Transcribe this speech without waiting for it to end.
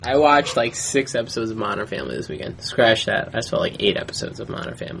I watched like 6 episodes of Modern Family this weekend. Scratch that. I saw like 8 episodes of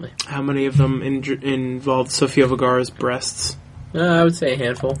Modern Family. How many of them involved Sofia Vergara's breasts? I would say a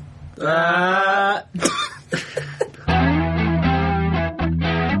handful.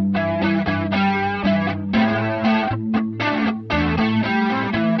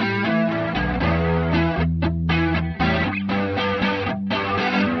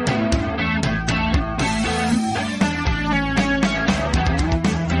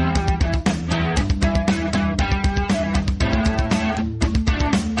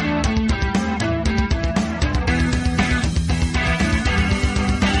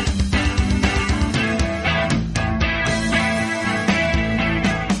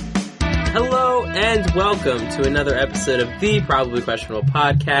 Welcome to another episode of the Probably Questionable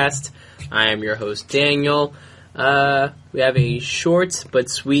Podcast. I am your host, Daniel. We have a short but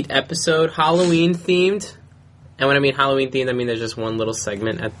sweet episode, Halloween themed. And when I mean Halloween themed, I mean there's just one little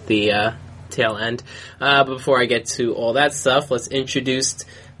segment at the tail end. But before I get to all that stuff, let's introduce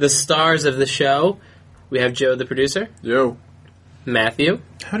the stars of the show. We have Joe, the producer. Yo. Matthew.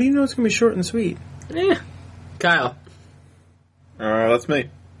 How do you know it's going to be short and sweet? Kyle. That's me.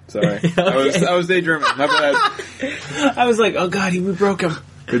 Sorry. Okay. I was daydreaming. My bad. I was like, oh god, we broke him.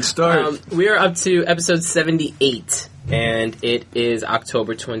 Good start. We are up to episode 78, and it is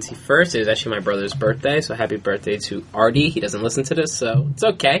October 21st. It is actually my brother's birthday, so happy birthday to Artie. He doesn't listen to this, so it's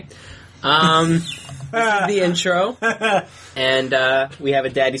okay. This is the intro, and we have a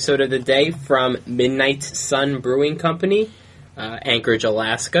Daddy Soda of the Day from Midnight Sun Brewing Company. Anchorage,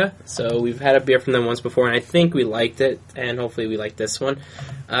 Alaska. So we've had a beer from them once before, and I think we liked it, and hopefully we like this one.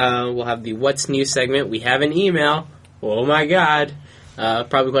 We'll have the What's New segment. We have an email. Oh my god.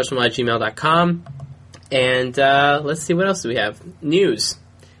 Probablyquestionable@gmail.com. And let's see, what else do we have? News.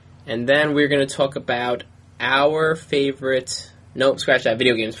 And then we're going to talk about our favorite... Nope, scratch that.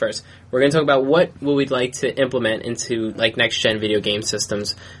 Video games first. We're going to talk about what we'd like to implement into like next-gen video game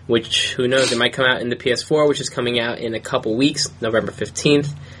systems, which, who knows, it might come out in the PS4, which is coming out in a couple weeks, November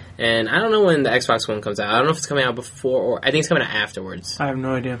 15th. And I don't know when the Xbox One comes out. I don't know if it's coming out before, or I think it's coming out afterwards. I have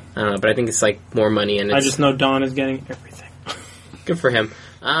no idea. I don't know, but I think it's like more money. And I just know Don is getting everything. Good for him.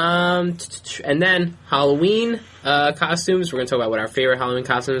 And then Halloween costumes. We're going to talk about what our favorite Halloween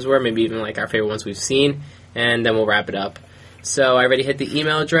costumes were, maybe even like our favorite ones we've seen, and then we'll wrap it up. So I already hit the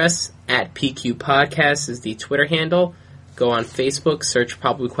email address. At PQ Podcast is the Twitter handle. Go on Facebook, search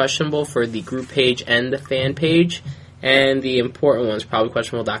Probably Questionable for the group page and the fan page. And the important ones,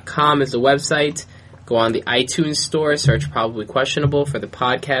 probablyquestionable.com is the website. Go on the iTunes store, search Probably Questionable for the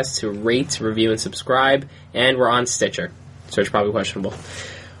podcast to rate, review, and subscribe. And we're on Stitcher. Search Probably Questionable.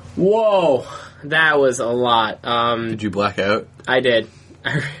 Whoa, that was a lot. Did you black out? I did.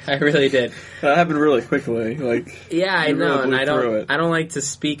 I really did. That happened really quickly. Yeah, I know, and I don't like to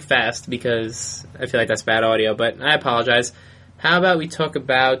speak fast because I feel like that's bad audio, but I apologize. How about we talk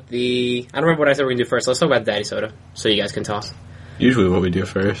about I don't remember what I said we're going to do first. Let's talk about Daddy Soda, so you guys can toss. Usually what we do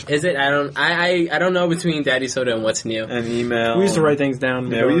first. Is it? I don't know between Daddy Soda and What's New. And email. We used to write things down.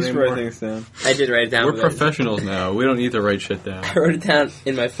 Yeah, we used to write things down. I did write it down. We're professionals now. We don't need to write shit down. I wrote it down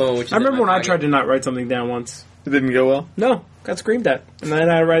in my phone, which is I remember when I tried to not write something down once. It didn't go well? No. Got screamed at. And then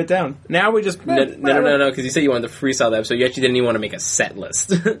I had to write it down. Now we just... No, because you said you wanted to freestyle that, so you actually didn't even want to make a set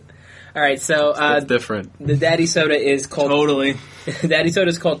list. Alright, so... That's different. The Daddy Soda is called... Totally. Daddy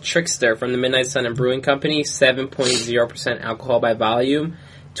Soda is called Trickster from the Midnight Sun and Brewing Company. 7.0% alcohol by volume.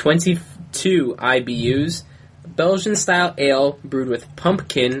 22 IBUs. Belgian-style ale brewed with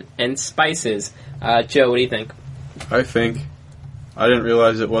pumpkin and spices. Joe, what do you think? I didn't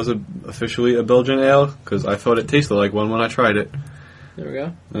realize it was officially a Belgian ale, because I thought it tasted like one when I tried it. There we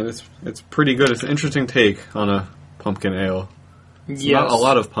go. And it's pretty good. It's an interesting take on a pumpkin ale. It's not a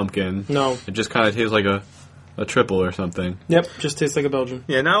lot of pumpkin. No. It just kind of tastes like a triple or something. Yep, just tastes like a Belgian.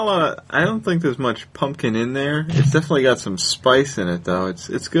 Yeah, not a lot of... I don't think there's much pumpkin in there. It's definitely got some spice in it, though.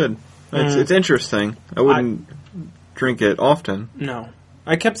 It's good. It's interesting. I wouldn't drink it often. No.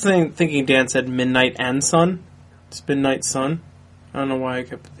 I kept thinking Dan said Midnight and Sun. It's Midnight Sun. I don't know why I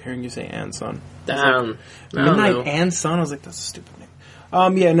kept hearing you say and Sun. Midnight and Sun? I was like, that's a stupid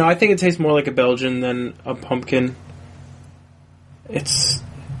name. Yeah, no, I think it tastes more like a Belgian than a pumpkin. It's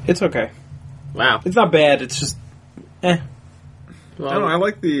okay. Wow. It's not bad, it's just... Well, I don't know, I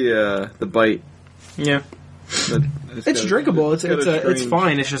like the bite. Yeah. It's drinkable. It's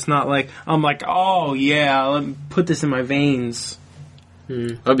fine. It's just not like... I'm like, oh, yeah, let me put this in my veins.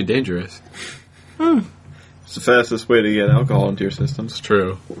 That'd be dangerous. It's the fastest way to get alcohol into your system. It's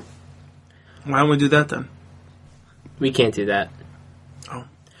true. Why don't we do that then? We can't do that. Oh.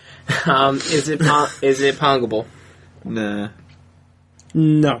 Is it pongable? Nah.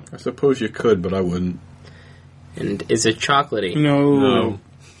 No. I suppose you could, but I wouldn't. And is it chocolatey? No.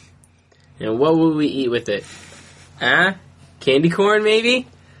 And what would we eat with it? Candy corn, maybe?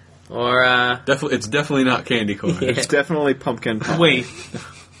 Or, It's definitely not candy corn. Yeah. It's definitely pumpkin pie. Wait.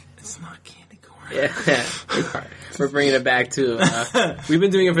 It's not candy corn. Yeah. We're bringing it back to, we've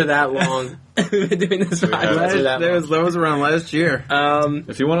been doing it for that long. We've been doing this podcast for that long. That was around last year.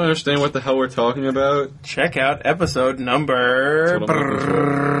 If you want to understand what the hell we're talking about, Check out episode number...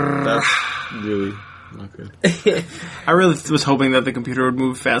 that's really not good. I really was hoping that the computer would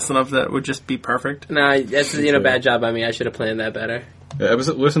move fast enough that it would just be perfect. Nah, that's, bad job by me. I should have planned that better. Yeah,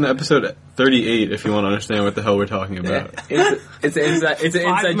 listen to episode 38 if you want to understand what the hell we're talking about. It's an inside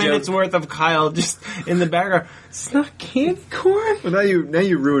 5 minutes joke. worth of Kyle just in the background. It's not candy corn. Well, now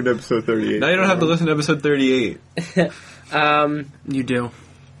you ruined episode 38. Now you don't have to listen to episode 38. You do.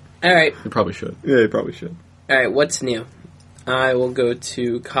 All right. You probably should. Yeah, you probably should. All right, what's new? I will go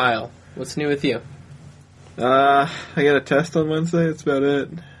to Kyle. What's new with you? I got a test on Wednesday. That's about it.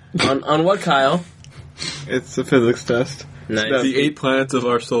 On what, Kyle? It's a physics test. Nice. The 8 planets of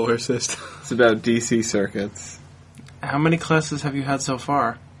our solar system. It's about DC circuits. How many classes have you had so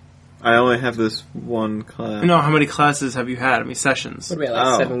far? I only have this one class. No, how many classes have you had? How many sessions? What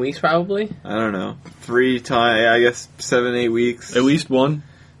about, 7 weeks, probably? I don't know. 3 times, I guess 7-8 weeks. At least one.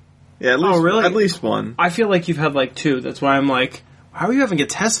 Yeah, at least, really? At least one. I feel like you've had like 2. That's why I'm like, how are you having a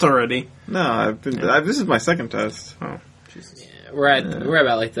test already? No, this is my second test. Oh, Jesus. Yeah, we're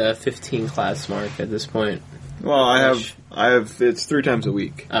about like the 15 class mark at this point. Well, I have, it's 3 times a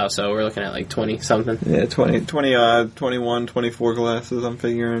week. Oh, so we're looking at like 20 something. Yeah, 21, 24 classes, I'm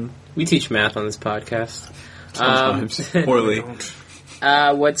figuring. We teach math on this podcast. Sometimes. Poorly.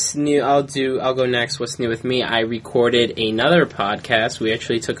 What's new? I'll go next. What's new with me? I recorded another podcast. We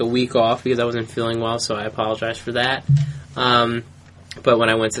actually took a week off because I wasn't feeling well, so I apologize for that. But when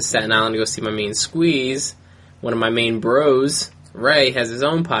I went to Staten Island to go see my main squeeze, one of my main bros, Ray, has his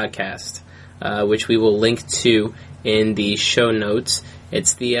own podcast, which we will link to in the show notes.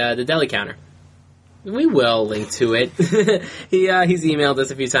 It's the Deli Counter. We will link to it. He's emailed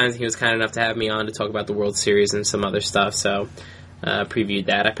us a few times, and he was kind enough to have me on to talk about the World Series and some other stuff, so previewed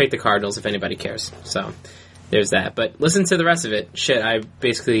that. I picked the Cardinals if anybody cares, so there's that. But listen to the rest of it. Shit, I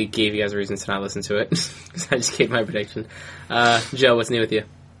basically gave you guys a reason to not listen to it, because I just gave my prediction. Joe, what's new with you?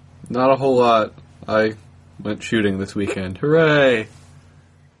 Not a whole lot. I went shooting this weekend. Hooray!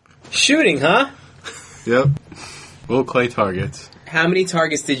 Shooting, huh? Yep. Little clay targets. How many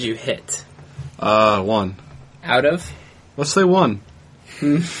targets did you hit? 1. Out of? Let's say 1.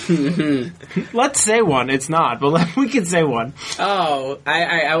 Let's say 1. It's not, but we can say 1. Oh,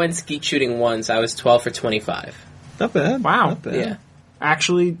 I went skeet shooting once. I was 12 for 25. Not bad. Wow. Not bad. Yeah.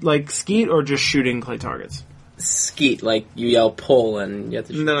 Actually, like skeet or just shooting clay targets? Skeet, like you yell pull and you have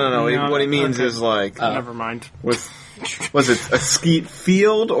to shoot. No. What he means okay. is like, Never mind. was it a skeet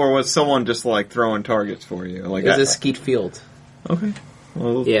field or was someone just like throwing targets for you? Like It was a skeet field. Okay.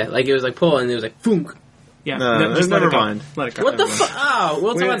 Well, Yeah, like it was like pull and it was like boom. Yeah, No, just let never it go. mind. Let it go. What the fuck? Oh,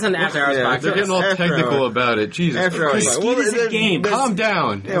 we'll talk about something after hours yeah, podcast. They're getting all After technical hours. about it. Jesus After hours. Christ. Skeet is a game. Calm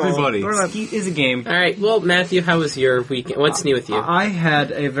down, Yeah, well, everybody. we're not- Skeet is a game. All right, well, Matthew, how was your weekend? What's new with you? I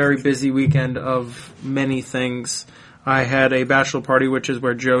had a very busy weekend of many things. I had a bachelor party, which is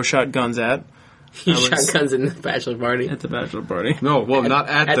where Joe shot guns at. You I was- shot guns in the bachelor party. At the bachelor party. No, well, not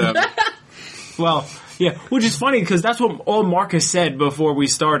at them. Well, yeah, which is funny because that's what all Marcus said before we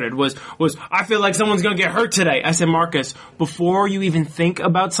started was I feel like someone's going to get hurt today. I said, Marcus, before you even think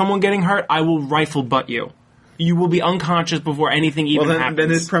about someone getting hurt, I will rifle butt you. You will be unconscious before anything even happens. then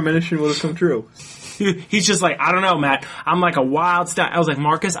his premonition would have come true. He's just like, I don't know, Matt. I'm like a wild stat. I was like,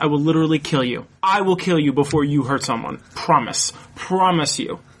 Marcus, I will literally kill you. I will kill you before you hurt someone. Promise. Promise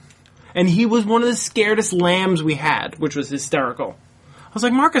you. And he was one of the scaredest lambs we had, which was hysterical. I was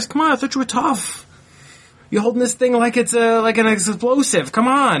like, Marcus, come on, I thought you were tough. You're holding this thing like it's like an explosive. Come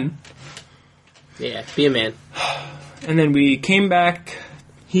on. Yeah, be a man. And then we came back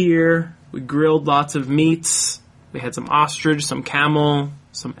here. We grilled lots of meats. We had some ostrich, some camel,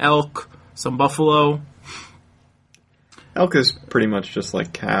 some elk, some buffalo. Elk is pretty much just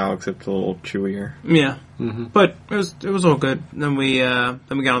like cow, except a little chewier. Yeah, but it was all good. Then we got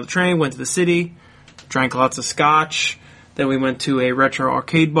on the train, went to the city, drank lots of scotch. Then we went to a retro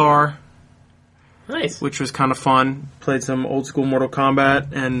arcade bar, Nice. which was kind of fun. Played some old school Mortal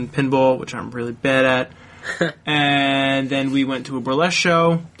Kombat and pinball, which I'm really bad at. And then we went to a burlesque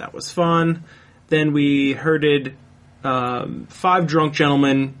show. That was fun. Then we herded 5 drunk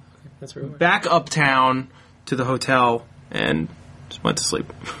gentlemen That's where we were. back uptown to the hotel and just went to sleep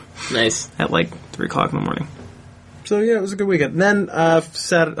Nice. at like 3 o'clock in the morning. So yeah, it was a good weekend. And then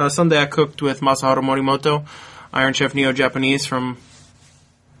Sunday I cooked with Masaharu Morimoto, Iron Chef Neo-Japanese from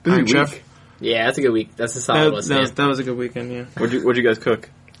Iron Chef. Yeah, that's a good week. That's a solid one. That was a good weekend, yeah. What'd you guys cook?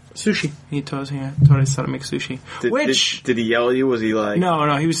 Sushi. He taught us how to make sushi. Did he yell at you? Was he like...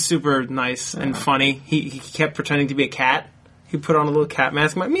 No, he was super nice and funny. He kept pretending to be a cat. He put on a little cat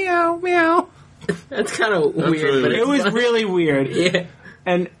mask and went, meow, meow. That's kind of weird. Really but it was really weird. Yeah.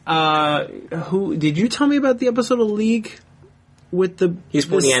 And who did you tell me about the episode of League with the? He's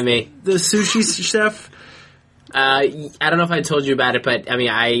pointing at me. The sushi chef. I don't know if I told you about it, but I mean,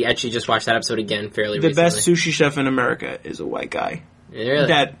 I actually just watched that episode again fairly recently. The best sushi chef in America is a white guy really?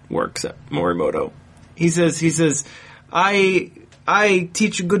 that works at Morimoto. He says, I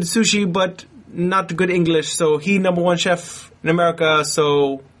teach good sushi, but not good English. So he #1 chef in America.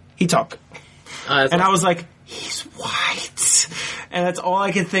 So he talk. And I was like, he's white. And that's all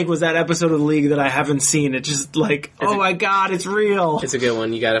I could think was that episode of the League that I haven't seen. It's just like, my God, it's real. It's a good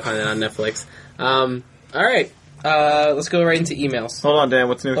one. You got to find it on Netflix. All right. Let's go right into emails. Hold on, Dan.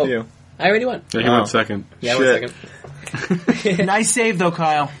 What's new with you? I already went. Yeah, he went second. Yeah, Shit. 1 second. Nice save, though,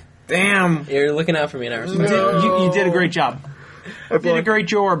 Kyle. Damn. You're looking out for me, and I respect it. You did a great job. You did a great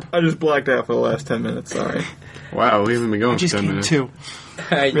job. I just blacked out for the last 10 minutes. Sorry. Wow, we haven't been going I for just 10 came minutes. too.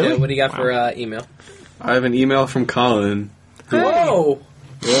 All right, Really? Joe, what do you got for email? I have an email from Colin. Whoa!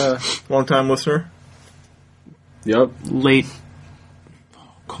 Yeah. Long time listener. Yep. Late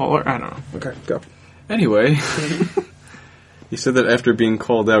caller? I don't know. Okay, go. Anyway, he said that after being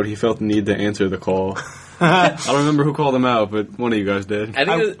called out, he felt the need to answer the call. I don't remember who called him out, but one of you guys did. I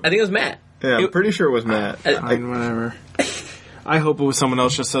think it was Matt. Yeah, I'm pretty sure it was Matt. Fine, whatever. I hope it was someone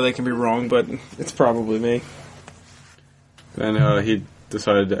else just so they can be wrong, but it's probably me. And he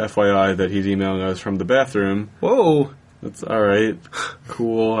decided to FYI that he's emailing us from the bathroom. Whoa. That's alright.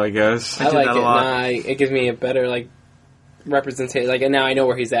 Cool, I guess. I like that it. a lot. Nah, it gives me a better representation. Like, and now I know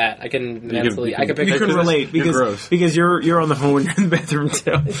where he's at. I can absolutely. I can pick. You can relate you're gross. because you're on the phone in the bathroom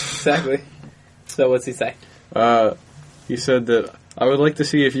too. Exactly. So what's he say? He said that I would like to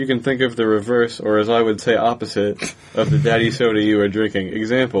see if you can think of the reverse, or as I would say opposite, of the daddy soda you are drinking.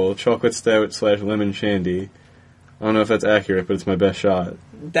 Example, chocolate stout / lemon shandy. I don't know if that's accurate, but it's my best shot.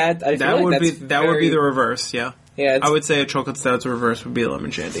 That Would be the reverse. Yeah. Yeah. I would say a chocolate stout's reverse would be a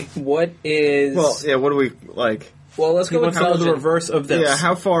lemon shandy. What is? Well, yeah, what do we, like... Well, let's go with How Belgian. the reverse of this? Yeah,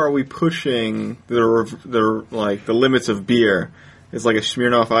 how far are we pushing the limits of beer? Is like a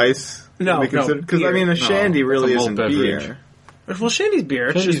Smirnoff Ice? No, Because, beer. I mean, a shandy really It's a isn't malt beer. beverage. Well, shandy's beer.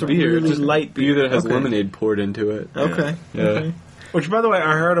 It's Shandy's just a beer. really It's just light beer. Beer that has Okay. lemonade poured into it. Okay. Yeah. Okay. Which, by the way,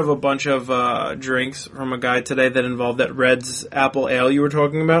 I heard of a bunch of drinks from a guy today that involved that Red's Apple Ale you were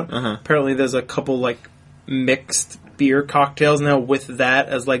talking about. Uh-huh. Apparently, there's a couple mixed beer cocktails now with that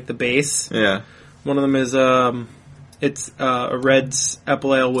as the base. Yeah. One of them is it's a Red's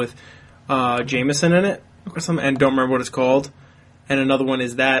Apple Ale with Jameson in it or something, and don't remember what it's called. And another one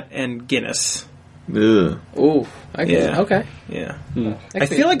is that and Guinness. Ugh. Ooh. Okay. Yeah, Hmm. I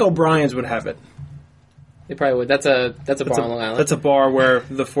feel like O'Brien's would have it. They probably would. That's a bar on Long Island. That's a bar where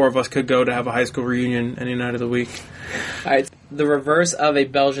the four of us could go to have a high school reunion any night of the week. All right. The reverse of a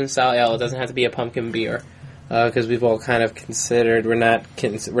Belgian style ale. It doesn't have to be a pumpkin beer, because we've all kind of considered we're not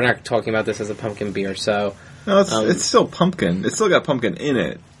talking about this as a pumpkin beer. So No, it's still pumpkin. It's still got pumpkin in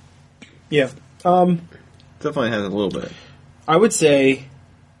it. Yeah. Definitely has a little bit. I would say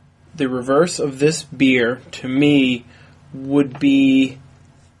the reverse of this beer to me would be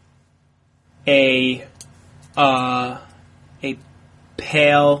a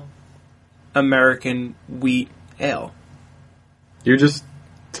pale American wheat ale. You just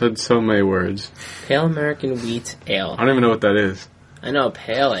said so many words. pale American wheat ale. I don't even know what that is. I know a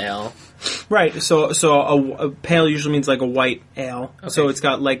pale ale. Right. So a pale usually means like a white ale. Okay. So it's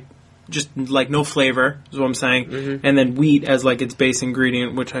got just no flavor is what I'm saying. Mm-hmm. And then wheat as its base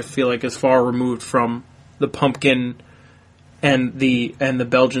ingredient, which I feel like is far removed from the pumpkin and the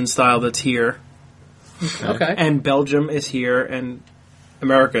Belgian style that's here. Okay. And Belgium is here, and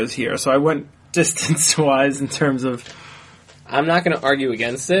America is here. So I went distance-wise in terms of... I'm not going to argue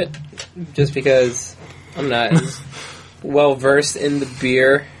against it, just because I'm not as well versed in the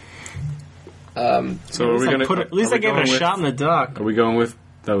beer. So are we going to... At least I gave it a shot in the dark. Are we going with...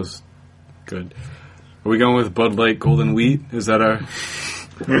 That was good. Are we going with Bud Light Golden Wheat? Is that our...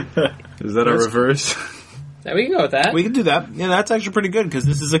 Is that our reverse? Yeah, we can go with that. We can do that. Yeah, that's actually pretty good, because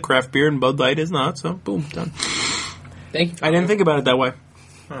this is a craft beer and Bud Light is not, so boom, done. Thank you. I didn't think about it that way.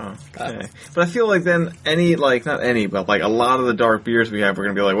 Oh, okay. But I feel like then but like a lot of the dark beers we have, we're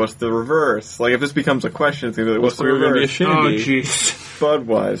going to be like, what's the reverse? Like, if this becomes a question, it's going to be like, what's the reverse? Oh, jeez.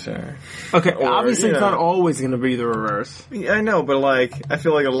 Budweiser. Okay, obviously it's not always going to be the reverse. Yeah, I know, but like, I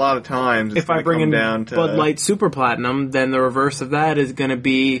feel like a lot of times if I bring in down to Bud Light Super Platinum, then the reverse of that is going to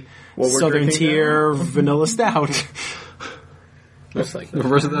be Southern Tier Vanilla Stout. Most likely. The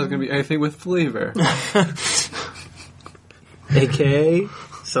reverse of that is going to be anything with flavor. AKA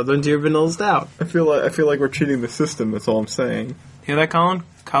Southern Tier Vanilla Stout. I feel like we're cheating the system. That's all I'm saying. Hear that, Colin?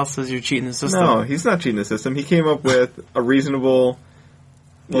 Kyle says you're cheating the system. No, he's not cheating the system. He came up with a reasonable.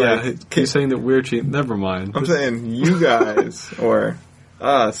 He's saying that we're cheating. Never mind. I'm saying you guys or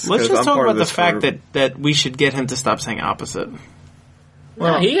us. Let's just talk about the fact that we should get him to stop saying opposite.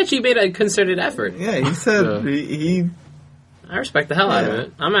 Well, he actually made a concerted effort. Yeah, he said he I respect the hell out of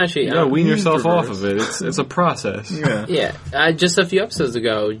it. I'm actually... wean yourself off of it. It's a process. Yeah. Just a few episodes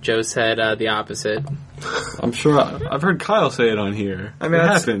ago, Joe said the opposite. I'm sure I've heard Kyle say it on here. I mean, it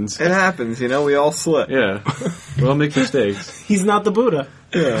happens. It happens, we all slip. Yeah. We all make mistakes. He's not the Buddha.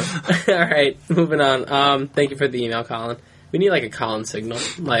 Yeah. All right, moving on. Thank you for the email, Colin. We need like a Colin signal.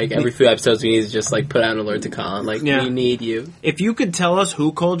 Like every few episodes, we need to just like put out an alert to Colin. Like, we need you. If you could tell us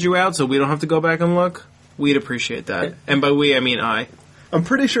who called you out so we don't have to go back and look... We'd appreciate that. And by we, I mean I. I'm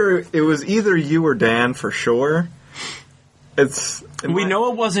pretty sure it was either you or Dan for sure. We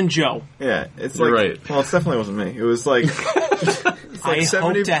know it wasn't Joe. Yeah, it's You're right. Well, it definitely wasn't me. It was like... I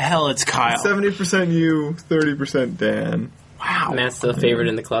hope to hell it's Kyle. 70% you, 30% Dan. Wow. Matt's still favored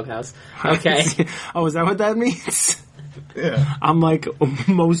in the clubhouse. Okay. Oh, is that what that means? Yeah. I'm like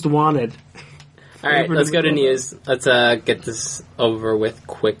most wanted. All right, let's go to news. Let's get this over with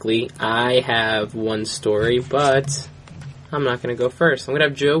quickly. I have one story, but I'm not going to go first. I'm going to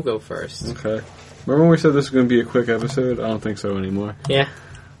have Joe go first. Okay. Remember when we said this was going to be a quick episode? I don't think so anymore. Yeah.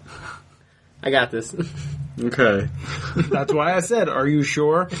 I got this. Okay. That's why I said, are you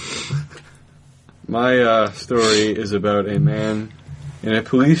sure? My story is about a man in a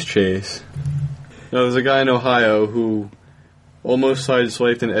police chase. Now, there's a guy in Ohio who... almost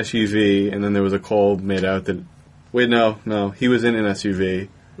sideswiped an SUV, and then there was a call made out that... Wait, no. He was in an SUV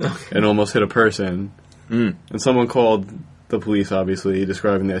and almost hit a person. And someone called the police, obviously,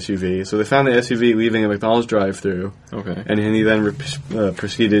 describing the SUV. So they found the SUV leaving a McDonald's drive-thru. Okay. And he then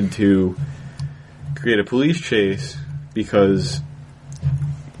proceeded to create a police chase because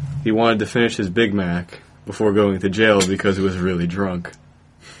he wanted to finish his Big Mac before going to jail because he was really drunk.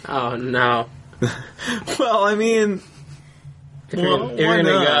 Oh, no. Well, I mean... You're going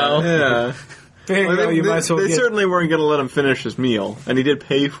to go. Yeah. They certainly weren't going to let him finish his meal, and he did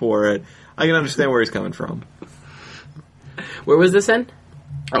pay for it. I can understand where he's coming from. Where was this in?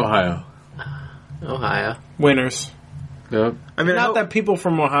 Ohio. Winners. Yep. I mean, not that people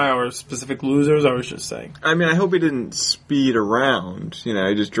from Ohio are specific losers, I was just saying. I mean, I hope he didn't speed around. He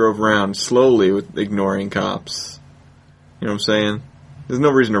just drove around slowly with ignoring cops. You know what I'm saying? There's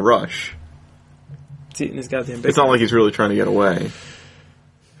no reason to rush. It's not like he's really trying to get away.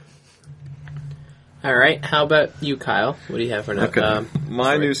 All right. How about you, Kyle? What do you have for now? Okay.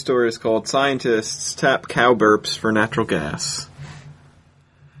 My news story is called Scientists Tap Cow Burps for Natural Gas.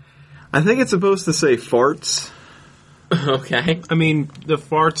 I think it's supposed to say farts. Okay. I mean, the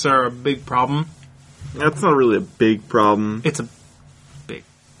farts are a big problem. That's not really a big problem. It's a big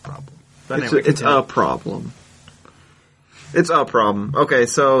problem. It's a problem. It's a problem. Okay,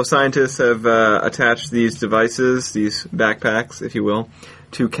 so scientists have attached these devices, these backpacks, if you will,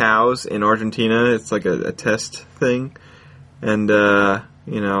 to cows in Argentina. It's like a test thing. And,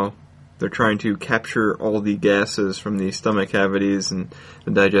 they're trying to capture all the gases from the stomach cavities and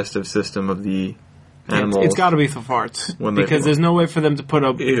the digestive system of the animals. It's got to be for farts. Because there's no way for them to put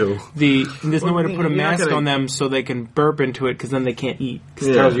there's no way to put a mask on them so they can burp into it, because then they can't eat.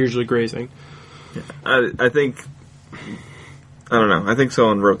 Because cows are usually grazing. I think... I don't know. I think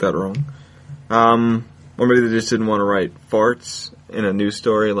someone wrote that wrong. Or maybe they just didn't want to write farts in a news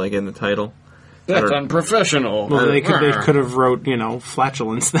story, like in the title. That's unprofessional. Well, they could have wrote,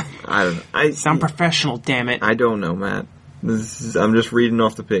 flatulence then. I don't know. Sound professional, damn it. I don't know, Matt. I'm just reading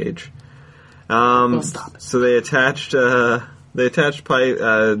off the page. Stop it. So they attached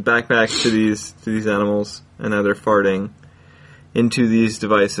backpacks to these animals, and now they're farting into these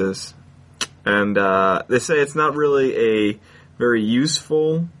devices. And they say it's not really a very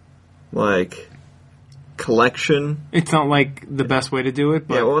useful, collection. It's not the best way to do it,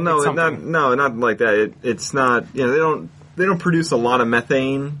 but not like that. It's not. They don't produce a lot of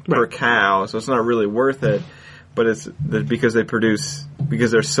methane per cow, so it's not really worth it. But it's because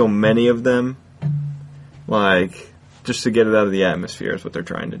there's so many of them. just to get it out of the atmosphere is what they're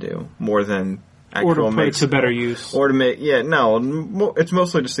trying to do, more than actual or to put it to better use. Or to make, it's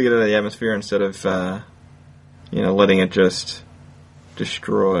mostly just to get it out of the atmosphere instead of, letting it just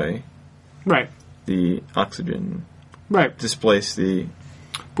destroy the oxygen. Right. Displace the...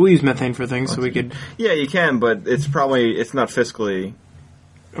 But we use methane for things, so we could... Yeah, you can, but it's not fiscally...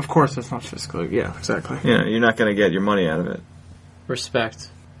 Of course it's not fiscally, yeah, exactly. Yeah, you're not going to get your money out of it. Respect.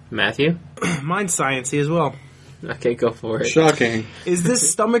 Matthew? Mine's sciencey as well. Okay, go for it. Shocking. Is this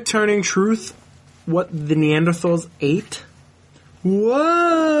stomach-turning truth what the Neanderthals ate?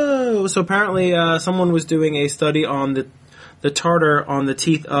 Whoa! So apparently someone was doing a study on the tartar on the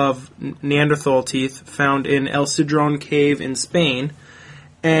teeth of Neanderthal teeth found in El Sidrón cave in Spain.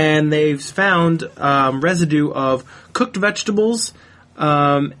 And they've found residue of cooked vegetables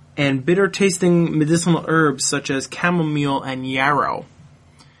and bitter-tasting medicinal herbs such as chamomile and yarrow.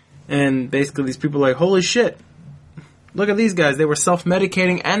 And basically these people are like, holy shit, look at these guys. They were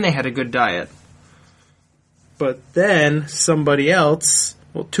self-medicating and they had a good diet. But then somebody else,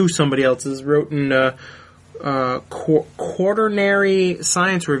 two somebody else's, wrote in quaternary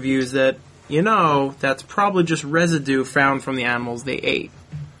science reviews that, that's probably just residue found from the animals they ate.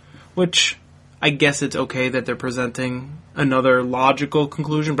 Which, I guess it's okay that they're presenting another logical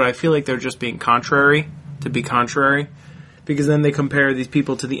conclusion, but I feel like they're just being contrary to be contrary. Because then they compare these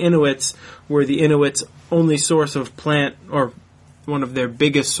people to the Inuits, where the Inuits' only source of plant, or one of their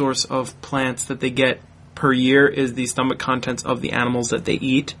biggest source of plants that they get per year is the stomach contents of the animals that they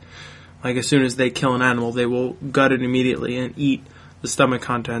eat. Like, as soon as they kill an animal, they will gut it immediately and eat the stomach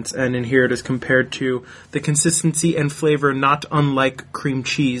contents. And in here it is compared to the consistency and flavor not unlike cream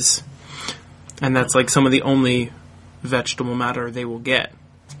cheese. And that's like some of the only vegetable matter they will get.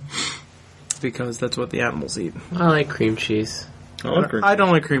 Because that's what the animals eat. I like cream cheese. I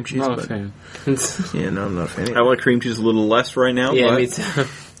don't like cream cheese. Not a fan. I'm not a fan either. I like cream cheese a little less right now. Yeah, but... me too.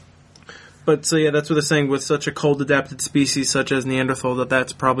 But so that's what they're saying with such a cold-adapted species such as Neanderthal,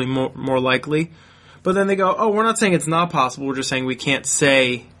 that's probably more likely. But then they go, we're not saying it's not possible, we're just saying we can't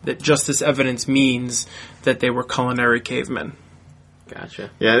say that just this evidence means that they were culinary cavemen. Gotcha.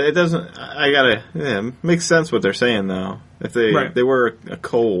 Yeah, it doesn't, it makes sense what they're saying though. If they were a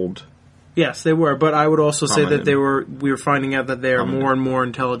cold... Yes, they were, but I would also say that we were finding out that they are more and more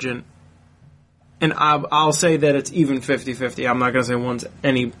intelligent. And I'll say that it's even 50-50. I'm not going to say one's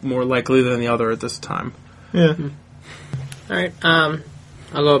any more likely than the other at this time. Yeah. All right. I'll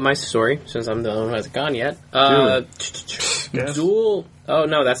go with my story, since I'm the only one who hasn't gone yet. Duel... Oh,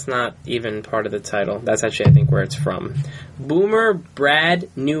 no, that's not even part of the title. That's actually, I think, where it's from. Boomer Brad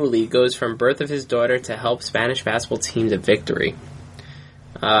Newley goes from birth of his daughter to help Spanish basketball team to victory.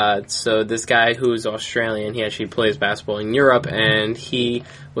 So this guy who's Australian, he actually plays basketball in Europe, and he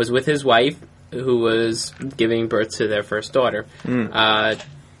was with his wife, who was giving birth to their first daughter.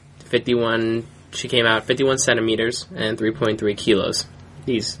 51, she came out 51 centimeters and 3.3 kilos.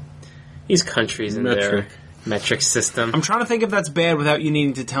 These countries in their metric system. I'm trying to think if that's bad without you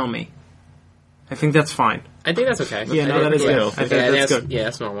needing to tell me. I think that's fine. I think that's okay. Yeah, no, that is good. I think that's good. Yeah,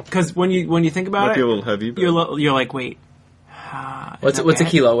 that's normal. Because when you think about Might be a little heavy, but... you're like, wait. What's a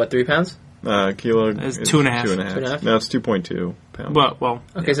kilo? What, 3 pounds? Kilo is 2.5. 2.5. No, it's 2.2 pounds. Well.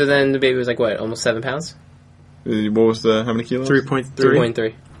 Okay, so then the baby was like what? Almost 7 pounds? What was how many kilos? 3.3.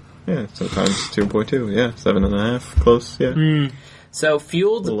 3.3. Yeah, so times 2.2. Yeah, 7.5. Close. Yeah. So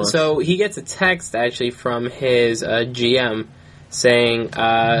fueled. So he gets a text actually from his GM saying,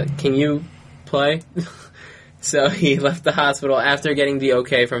 "Can you play?" So he left the hospital after getting the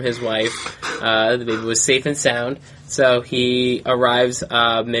okay from his wife. The baby was safe and sound. So he arrives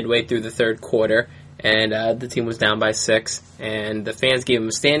midway through the third quarter, and the team was down by 6. And the fans gave him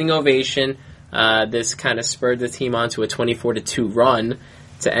a standing ovation. This kind of spurred the team on to a 24-2 run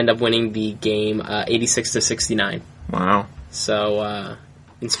to end up winning the game 86-69. Wow. So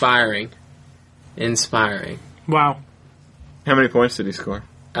inspiring. Wow. How many points did he score?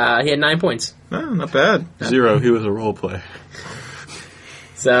 He had 9 points. Oh, not bad. 0. He was a role player.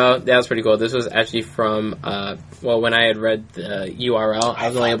 So that was pretty cool. This was actually from when I had read the URL, I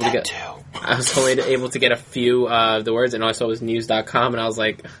was only able to get a few of the words, and all I saw was news.com, and I was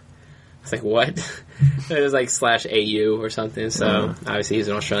like, what? It was like /AU or something. So obviously he's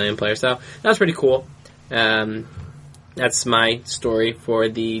an Australian player. So that was pretty cool. That's my story for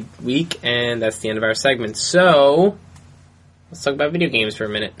the week, and that's the end of our segment. So let's talk about video games for a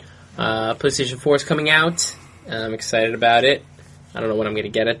minute. PlayStation 4 is coming out. I'm excited about it. I don't know when I'm going to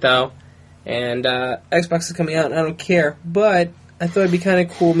get it, though. And Xbox is coming out, and I don't care. But I thought it'd be kind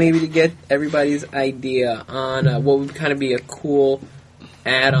of cool maybe to get everybody's idea on what would kind of be a cool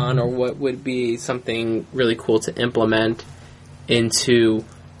add-on or what would be something really cool to implement into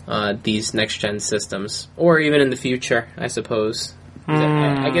these next-gen systems, or even in the future, I suppose.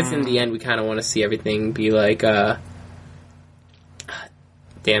 I guess in the end, we kind of want to see everything be like, damn,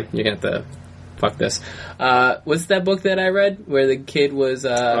 you're going to have to fuck this. What's that book that I read where the kid was...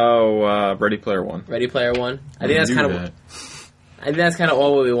 Ready Player One. Ready Player One. I think that's kind of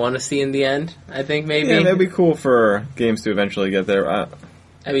all we want to see in the end. I think maybe. Yeah, that'd be cool for games to eventually get there.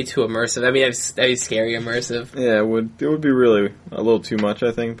 That'd be too immersive. I mean, that'd be scary immersive. Yeah, it would be really a little too much,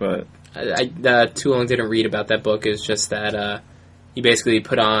 I think, but... I too long didn't read about that book. Is just that you basically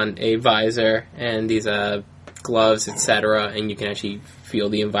put on a visor and these gloves, etc., and you can actually feel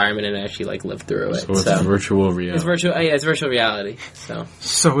the environment and actually like live through it. So it's virtual reality. It's virtual. Yeah, it's virtual reality. So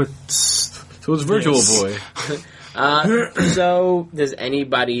it's Virtual Boy. So does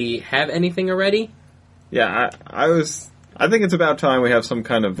anybody have anything already? Yeah, I think it's about time we have some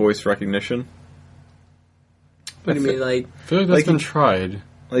kind of voice recognition. What do you mean, like? I feel like that's been tried.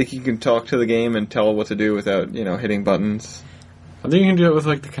 Like you can talk to the game and tell what to do without, hitting buttons. I think you can do it with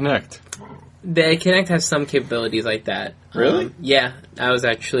like the Kinect. The Kinect has some capabilities like that. Really? Yeah. I was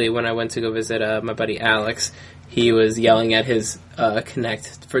actually, when I went to go visit my buddy Alex, he was yelling at his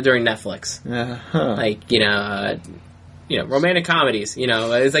Kinect during Netflix. Like, romantic comedies,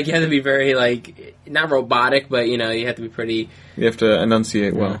 it's like you have to be very, like, not robotic, but, you have to be pretty... You have to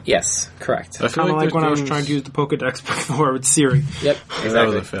enunciate well. Yes, correct. I feel like when I was trying to use the Pokédex before with Siri. Yep, exactly. That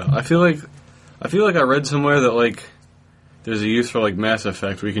was a fail. I feel like I read somewhere that, like, there's a use for, like, Mass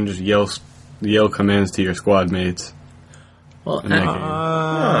Effect where you can just yell commands to your squad mates. Well, the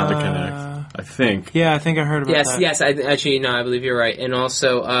Kinect, I think. Yeah, I think I heard about that. Yes, I believe you're right. And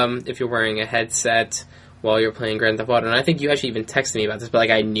also, if you're wearing a headset while you're playing Grand Theft Auto, and I think you actually even texted me about this, but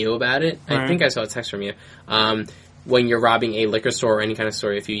like I knew about it. Right. I think I saw a text from you. When you're robbing a liquor store or any kind of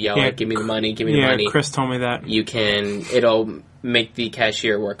store, if you yell, like, give me the money, give me the money. Yeah, Chris told me that. It'll make the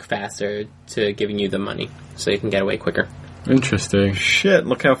cashier work faster to giving you the money, so you can get away quicker. Interesting. Shit,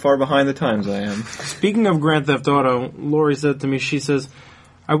 look how far behind the times I am. Speaking of Grand Theft Auto, Lori said to me, she says,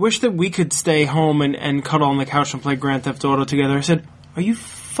 I wish that we could stay home and cuddle on the couch and play Grand Theft Auto together. I said, are you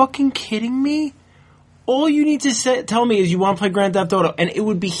fucking kidding me? All you need to tell me is you want to play Grand Theft Auto, and it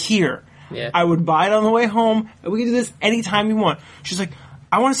would be here. Yeah. I would buy it on the way home, and we can do this anytime you want. She's like,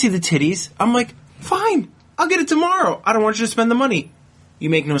 I want to see the titties. I'm like, fine, I'll get it tomorrow. I don't want you to spend the money.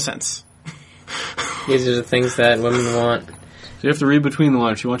 You make no sense. These are the things that women want. So you have to read between the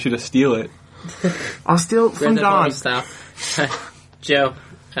lines. She wants you to steal it. I'll steal it from Don. Style. Joe,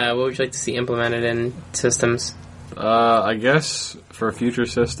 what would you like to see implemented in systems? I guess for future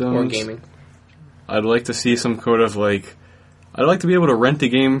systems or gaming, I'd like to see some sort of like. I'd like to be able to rent a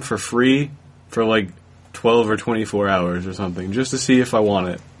game for free for like 12 or 24 hours or something, just to see if I want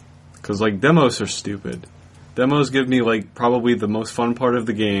it. Because like demos are stupid. Demos give me like probably the most fun part of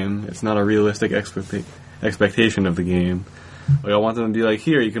the game. It's not a realistic expectation of the game. Like I want them to be like,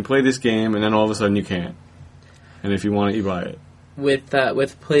 here, you can play this game, and then all of a sudden you can't. And if you want it, you buy it. With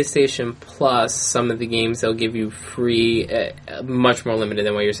PlayStation Plus, some of the games they'll give you free, much more limited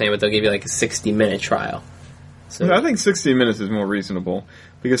than what you're saying, but they'll give you like a 60-minute trial. So I think 60 minutes is more reasonable,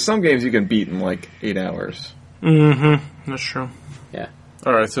 because some games you can beat in like 8 hours. Mm-hmm. That's true. Yeah.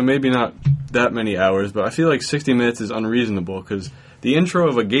 Alright, so maybe not that many hours, but I feel like 60 minutes is unreasonable, because the intro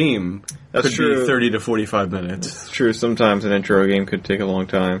of a game could be 30 to 45 minutes. It's true, sometimes an intro game could take a long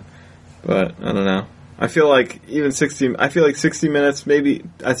time, but I don't know. I feel like 60 minutes, maybe,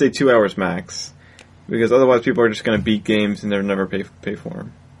 I'd say 2 hours max, because otherwise people are just going to beat games and they'll never pay for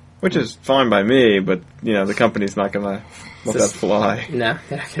them. Which is fine by me, but, the company's not going to let that fly. No,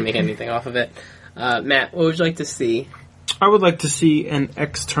 they're not going to make anything off of it. Matt, what would you like to see? I would like to see an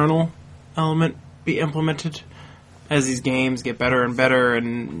external element be implemented as these games get better and better,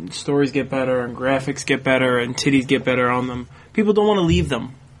 and stories get better, and graphics get better, and titties get better on them. People don't want to leave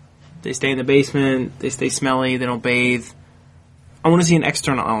them. They stay in the basement, they stay smelly, they don't bathe. I want to see an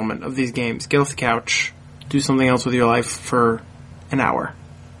external element of these games. Get off the couch, do something else with your life for an hour.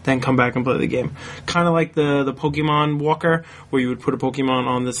 Then come back and play the game. Kind of like the Pokemon Walker, where you would put a Pokemon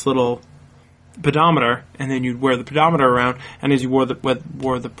on this little pedometer, and then you'd wear the pedometer around, and as you wore the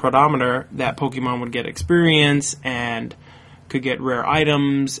pedometer, that Pokemon would get experience, and could get rare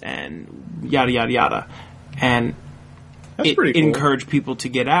items, and yada yada yada. And that's pretty cool. Encourage people to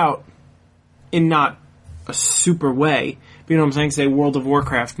get out in not a super way. But you know what I'm saying? Say World of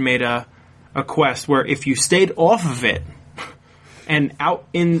Warcraft made a quest where if you stayed off of it, and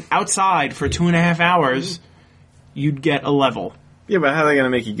outside for 2.5 hours, you'd get a level. Yeah, but how are they going to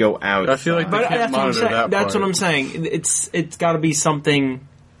make you go out? I feel like they can't monitor that That's part. what I'm saying. It's got to be something.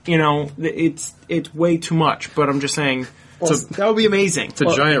 It's way too much. But I'm just saying. That would be amazing. It's a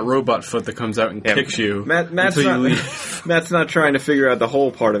giant robot foot that comes out and kicks you Matt's until you not, leave. Matt's not trying to figure out the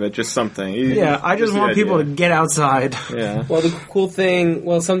whole part of it, just something. I just want people to get outside. Yeah. Well, the cool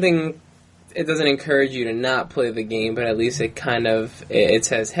thing, something, it doesn't encourage you to not play the game, but at least it kind of, it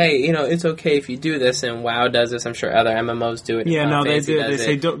says, hey, it's okay if you do this, and WoW does this, I'm sure other MMOs do it. Yeah, no, they do. They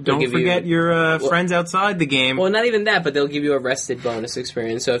say, don't forget your friends outside the game. Well, not even that, but they'll give you a rested bonus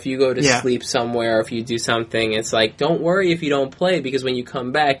experience, so if you go to sleep somewhere, or if you do something, it's like, don't worry if you don't play, because when you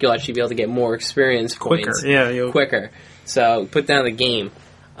come back, you'll actually be able to get more experience points. Quicker. So, put down the game.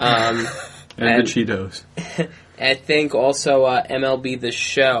 And the Cheetos. I think also MLB The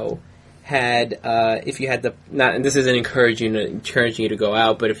Show had, if you had and this isn't encouraging you to go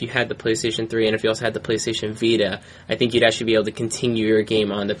out, but if you had the PlayStation 3 and if you also had the PlayStation Vita, I think you'd actually be able to continue your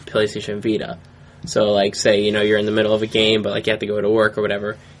game on the PlayStation Vita. So, like, say, you're in the middle of a game, but, like, you have to go to work or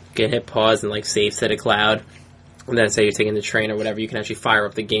whatever, you can hit pause and, like, save to the cloud, and then say you're taking the train or whatever, you can actually fire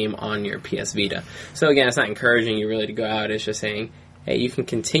up the game on your PS Vita. So, again, it's not encouraging you really to go out, it's just saying, hey, you can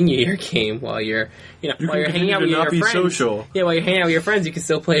continue your game while you're, while you're hanging out with your friends. Social. Yeah, while you're hanging out with your friends, you can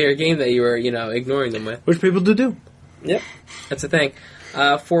still play your game that you were, ignoring them with. Which people do. Yep, that's the thing.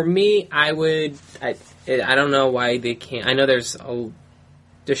 For me, I don't know why they can't. I know there's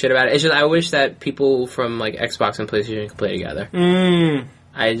shit about it. It's just I wish that people from like Xbox and PlayStation could play together.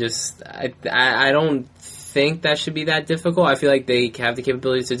 I don't think that should be that difficult. I feel like they have the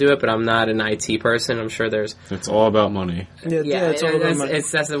capabilities to do it, but I'm not an IT person. I'm sure there's... It's all about money. Yeah, it's all about money.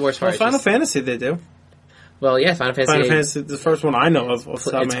 That's the worst part. Well, Final Fantasy they do. Well, yeah, Final Fantasy, the first one I know of. It's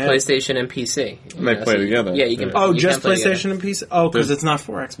PlayStation and PC. They play together. Yeah, you can. Oh, you just can PlayStation and PC. Oh, because it's not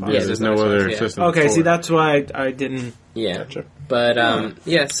for Xbox. Yeah, there's no other system. Okay, see, that's why I didn't. Yeah, gotcha. But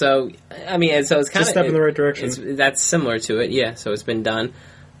yeah. So I mean, so it's kind of a step in the right direction. That's similar to it. Yeah. So it's been done.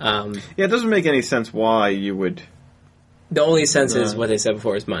 Yeah, it doesn't make any sense why you would. The only sense is what they said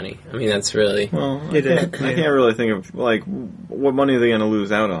before is money. I mean, that's really... Well, I can't really think of, like, what money are they going to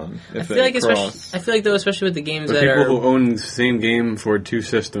lose out on if I feel like, though, especially with the games the that people are... who own the same game for two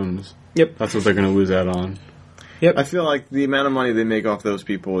systems. Yep. That's what they're going to lose out on. Yep. I feel like the amount of money they make off those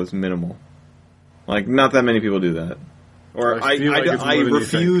people is minimal. Like, not that many people do that. Or I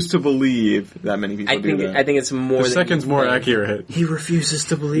refuse to believe that many people do that. I think it's more. The second's more accurate. He refuses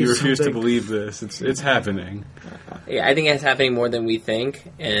to believe. You refuse to believe this. It's happening. Yeah, I think it's happening more than we think,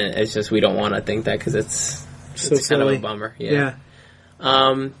 and it's just we don't want to think that because it's silly. Kind of a bummer. Yeah.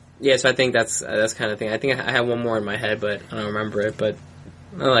 Yeah. So I think that's kind of thing. I think I have one more in my head, but I don't remember it. But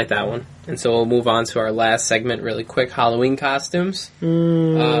I like that one. And so we'll move on to our last segment really quick, Halloween costumes. We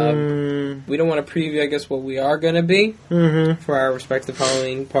don't want to preview, I guess, what we are going to be for our respective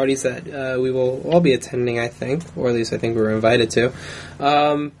Halloween parties that we will all be attending, I think. Or at least I think we were invited to.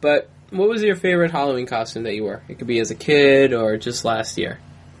 But what was your favorite Halloween costume that you wore? It could be as a kid or just last year.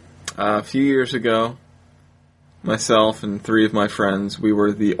 A few years ago, myself and 3 of my friends, we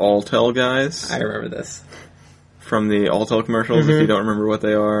were the Alltel guys. I remember this. From the Alltel commercials, if you don't remember what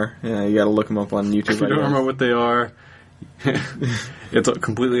they are. Yeah, you gotta look them up on YouTube. If you don't remember what they are, it's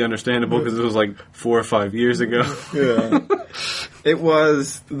completely understandable because it was like 4 or 5 years ago. Yeah. It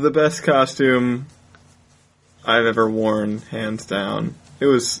was the best costume I've ever worn, hands down. It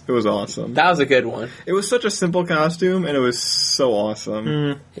was awesome. That was a good one. It was such a simple costume, and it was so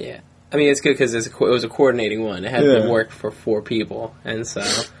awesome. Yeah. I mean, it's good because it was a coordinating one. It had to work for 4 people, and so...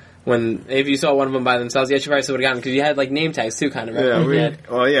 if you saw one of them by themselves, you probably still would have gotten because you had like name tags too, kind of. Right?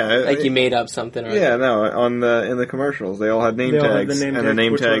 Yeah, you made up something. Or in the commercials, they all had name tags, and the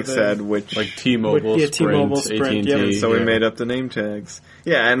name tag said which like T-Mobile, Sprint, AT&T. So we made up the name tags.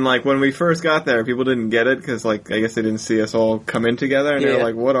 Yeah, and like when we first got there, people didn't get it because like I guess they didn't see us all come in together, and they were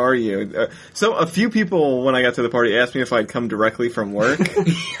like, "What are you?" So a few people when I got to the party asked me if I'd come directly from work.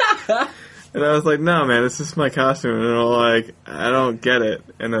 And I was like, no, man, this is my costume. And they're like, I don't get it.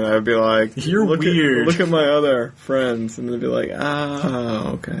 And then I would be like, you're weird. Look at my other friends. And they'd be like,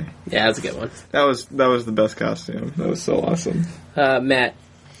 oh, okay. Yeah, that's a good one. That was the best costume. That was so awesome. Matt.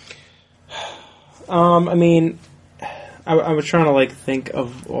 I mean, I was trying to like think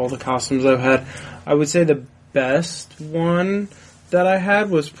of all the costumes I've had. I would say the best one that I had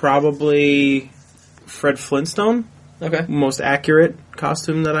was probably Fred Flintstone. Okay. Most accurate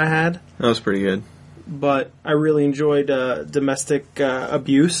costume that I had. That was pretty good. But I really enjoyed domestic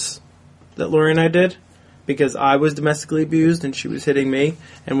abuse that Lori and I did because I was domestically abused and she was hitting me.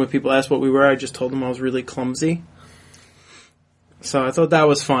 And when people asked what we were, I just told them I was really clumsy. So I thought that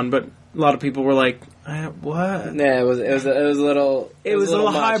was fun. But a lot of people were like, What? Yeah, it was a little. It was a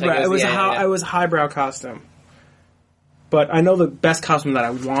little much, highbrow. It was it was a highbrow costume. But I know the best costume that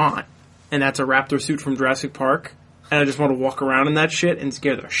I want, and that's a raptor suit from Jurassic Park. And I just want to walk around in that shit and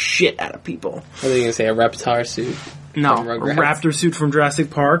scare the shit out of people. What are you gonna say? A Reptar suit? No, a raptor suit from Jurassic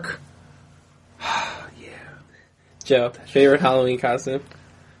Park. Yeah. Joe, favorite Halloween costume?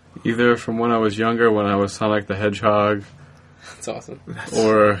 Either from when I was younger, when I was Sonic the Hedgehog. That's awesome.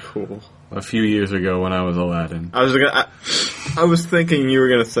 Or cool. A few years ago when I was Aladdin. I was thinking you were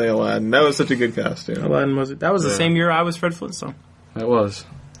gonna say Aladdin. That was such a good costume. Aladdin was it? That was the same year I was Fred Flintstone. It was.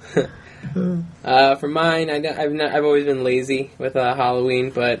 For mine, I've always been lazy with Halloween,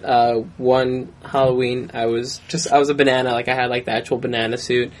 but one Halloween I was a banana, like I had like the actual banana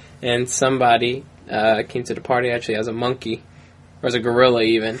suit, and somebody came to the party actually as a monkey, or as a gorilla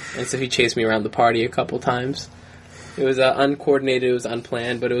even, and so he chased me around the party a couple times. It was uncoordinated, it was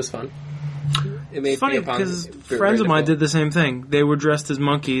unplanned, but it was fun. It made funny because friends of mine did the same thing. They were dressed as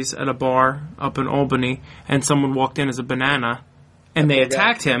monkeys at a bar up in Albany, and someone walked in as a banana, and they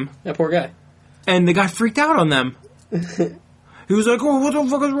attacked him. That poor guy. And they got freaked out on them. He was like, "Oh, what the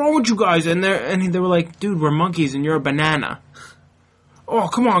fuck is wrong with you guys?" And they were like, "Dude, we're monkeys, and you're a banana." Oh,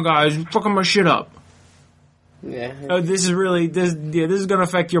 come on, guys, you're fucking my shit up. Yeah. This is gonna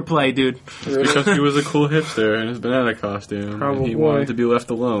affect your play, dude. Because he was a cool hipster in his banana costume. Probably. And he wanted to be left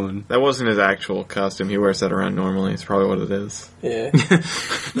alone. That wasn't his actual costume. He wears that around normally. It's probably what it is. Yeah.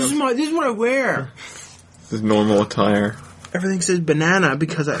 This is what I wear. This is normal attire. Everything says banana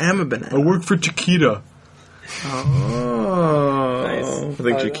because I am a banana. I work for Chiquita. Oh. Nice. I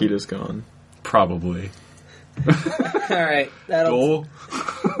think Chiquita's gone. Probably. Alright. Dole?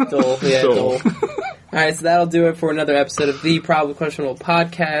 Dole. Yeah, Dole. Alright, so that'll do it for another episode of the Probably Questionable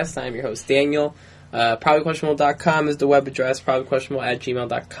Podcast. I'm your host, Daniel. ProbablyQuestionable.com is the web address.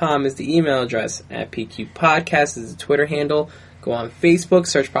 ProbablyQuestionable@gmail.com is the email address. At PQ Podcast is the Twitter handle. Go on Facebook,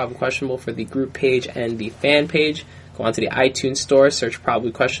 search Probably Questionable for the group page and the fan page. Go onto the iTunes store, search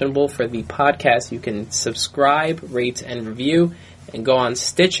Probably Questionable for the podcast. You can subscribe, rate, and review. And go on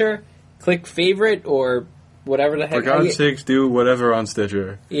Stitcher, click favorite or whatever the heck. For God's sakes, do whatever on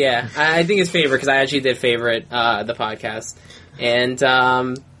Stitcher. Yeah, I think it's favorite because I actually did favorite the podcast. And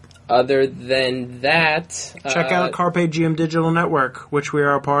other than that... check out Carpe Diem Digital Network, which we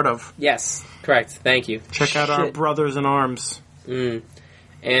are a part of. Yes, correct. Thank you. Check out our brothers in arms. And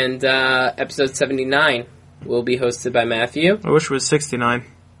episode 79 will be hosted by Matthew. I wish it was 69.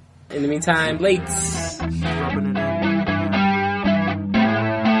 In the meantime, late.